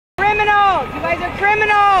guys are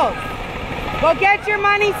criminals. Go get your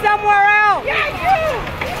money somewhere else.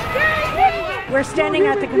 We're standing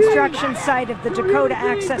at the construction site of the Dakota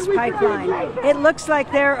Access pipeline. It looks like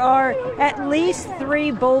there are at least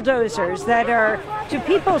 3 bulldozers that are, to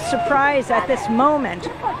people's surprise at this moment,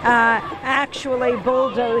 actually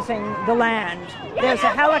bulldozing the land. There's a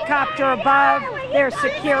helicopter above, there's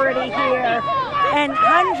security here, and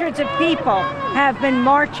hundreds of people have been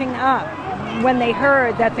marching up when they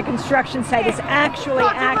heard that the construction site is actually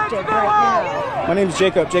active right now. My name is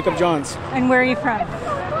Jacob Johns. And where are you from?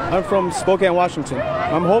 I'm from Spokane, Washington.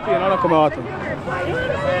 I'm Hopi and I'm from Oahu.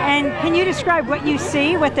 And can you describe what you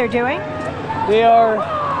see, what they're doing? They're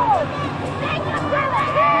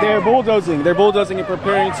bulldozing. They're bulldozing and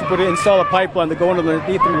preparing to install a pipeline to go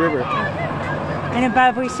underneath the river. And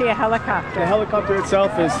above we see a helicopter. The helicopter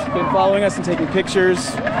itself has been following us and taking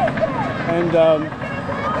pictures, and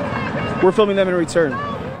we're filming them in return.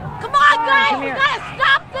 Come on, guys! We gotta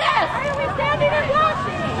stop this! Why are we standing and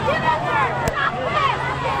watching? Get in there! Stop this!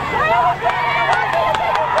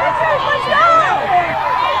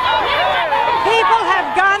 People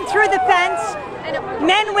have gone through the fence,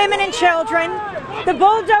 men, women, and children. The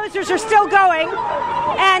bulldozers are still going,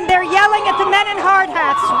 and they're yelling at the men in hard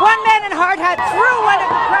hats. One man in hard hat threw one of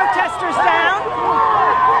the protesters down,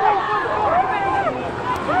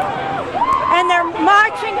 and they're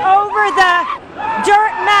marching over the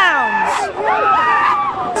dirt mounds.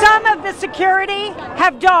 Some of the security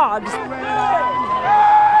have dogs.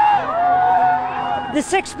 The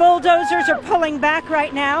 6 bulldozers are pulling back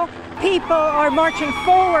right now. People are marching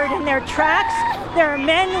forward in their tracks. There are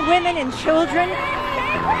men, women, and children.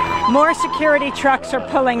 More security trucks are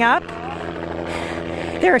pulling up.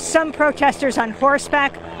 There are some protesters on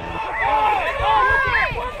horseback.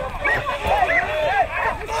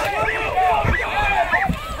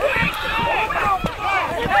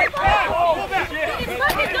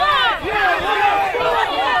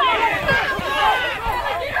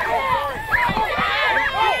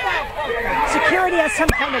 Security has some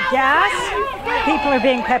kind of gas. People are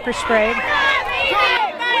being pepper sprayed.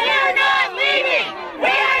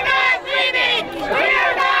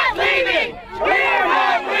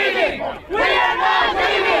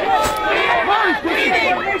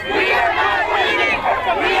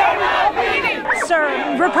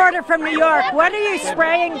 Sir, reporter from New York, what are you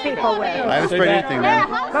spraying people with? I haven't sprayed anything, man.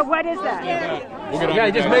 But what is that? The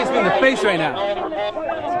guy just maced me in the face right now.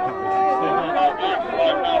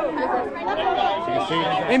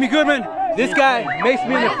 Amy Goodman, this guy maced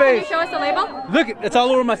me in the face. Can you show us the label? Look, it's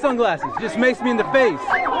all over my sunglasses. Just maced me in the face.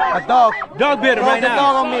 A dog. Dog bit him right now.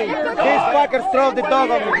 Dog on me. These fuckers throw the dog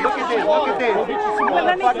on me. Look at this. Look at this.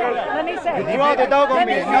 Let me say. You throw the dog on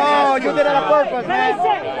me. No, you did it on purpose, man.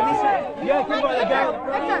 Let me say.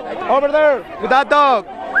 Over there with that dog.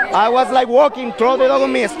 I was like walking, throw the dog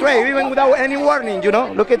on me straight, even without any warning, you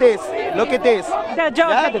know. Look at this. Look at this. The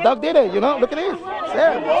dog. Yeah, the dog did it, you know. Look at this.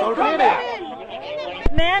 There. So did it.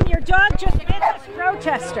 Ma'am, your dog just bit this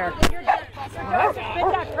protester. Your dog just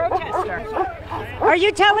bit that protester. Are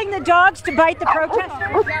you telling the dogs to bite the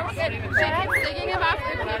protesters?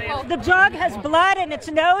 The dog has blood in its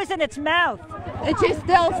nose and its mouth. And she's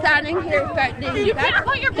still standing here threatening. You can't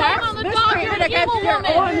put your blame on the dog. You're an evil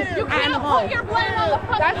woman. You can't put your blame on the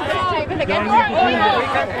fucking dog. That's mistreatment against your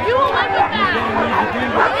animals. You will live with that.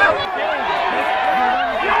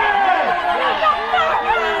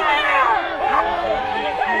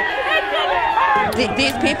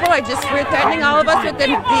 These people are just threatening all of us with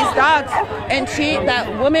these dogs. And that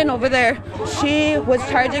woman over there, she was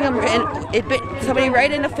charging him, and it bit somebody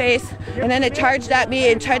right in the face, and then it charged at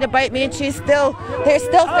me and tried to bite me, and they're still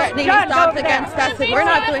threatening these dogs against us, and we're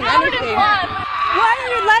not doing anything. Why are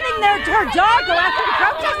you letting her dog go after the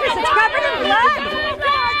protesters? It's covered in blood.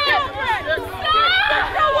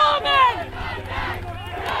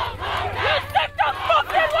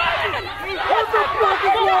 What the fuck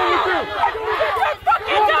is wrong with you? Get your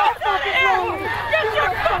fucking dog out of here! Get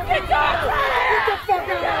your fucking dog out! Get the fuck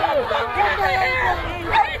out of here!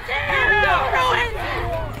 Right here! Ruin!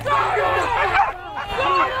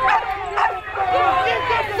 Get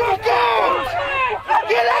the fuck out!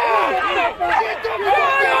 Get out! Get the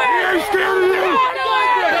fuck out! We ain't scared of you!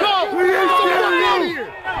 We ain't scared of you!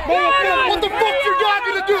 What the fuck's your dog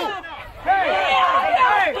gonna do?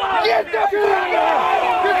 Get the fuck out!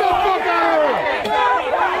 Get the fuck out!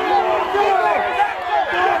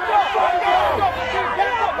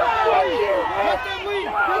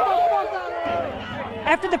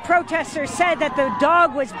 After the protesters said that the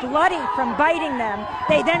dog was bloody from biting them,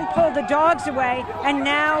 they then pulled the dogs away, and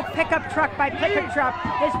now pickup truck by pickup truck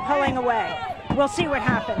is pulling away. We'll see what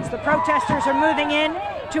happens. The protesters are moving in.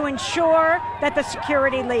 to ensure that the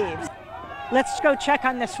security leaves. Let's go check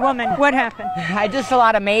on this woman. What happened? I just a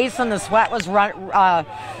lot of mace, and the sweat was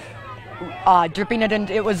dripping it in.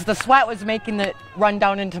 The sweat was making it run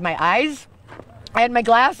down into my eyes. I had my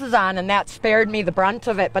glasses on, and that spared me the brunt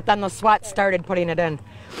of it, but then the sweat started putting it in.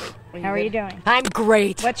 How are you doing? I'm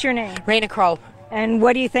great. What's your name? Raina Crow. And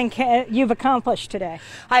what do you think you've accomplished today?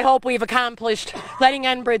 I hope we've accomplished letting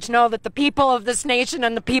Enbridge know that the people of this nation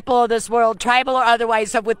and the people of this world, tribal or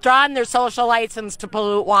otherwise, have withdrawn their social license to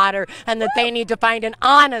pollute water, and that they need to find an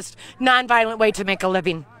honest, nonviolent way to make a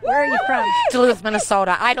living. Where are you from? Duluth,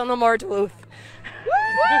 Minnesota. I don't know more Duluth.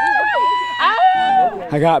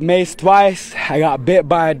 I got maced twice. I got bit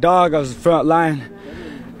by a dog. I was the front line.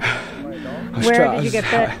 Where did you get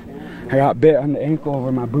bit? I got bit on the ankle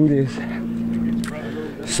where my boot is.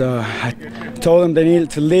 So I told them they needed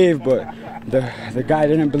to leave, but the guy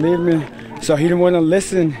didn't believe me. So he didn't want to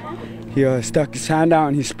listen. He stuck his hand out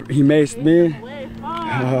and he maced me.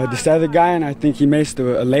 This other guy, and I think he maced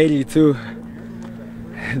a lady too.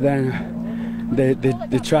 Then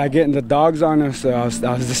they tried getting the dogs on us. So I was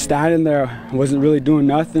just standing there. I wasn't really doing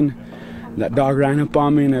nothing. That dog ran up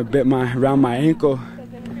on me and it bit around my ankle.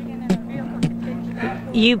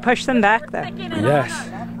 You pushed them back though? Yes.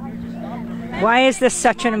 Why is this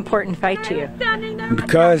such an important fight to you?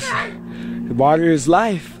 Because water is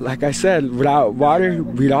life. Like I said, without water,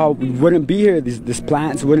 we wouldn't be here. These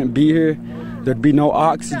plants wouldn't be here. There'd be no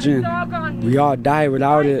oxygen. We all die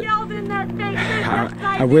without it.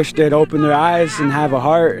 I wish they'd open their eyes and have a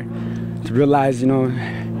heart to realize, you know,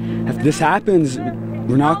 if this happens,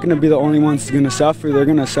 we're not going to be the only ones going to suffer. They're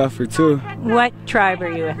going to suffer too. What tribe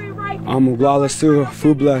are you with? I'm Oglala Sioux,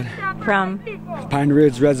 Full Blood. From? Pine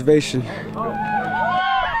Ridge Reservation.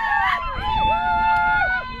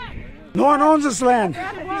 No one owns this land.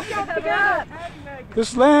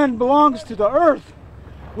 This land belongs to the earth.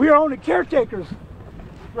 We are only caretakers.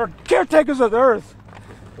 We're caretakers of the earth.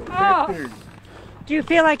 Oh. Do you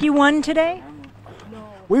feel like you won today?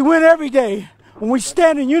 We win every day when we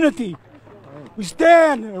stand in unity. We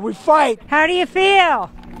stand and we fight. How do you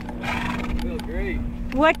feel? I feel great.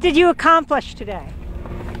 What did you accomplish today?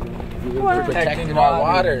 We were protecting our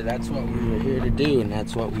water. That's what we were here to do, and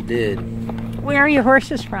that's what we did. Where are your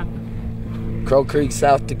horses from? Crow Creek,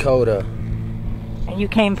 South Dakota. And you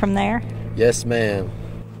came from there? Yes, ma'am.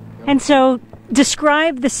 And so,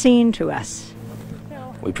 describe the scene to us.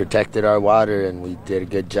 We protected our water, and we did a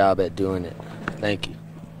good job at doing it. Thank you.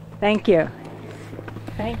 Thank you.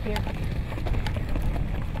 Thank you.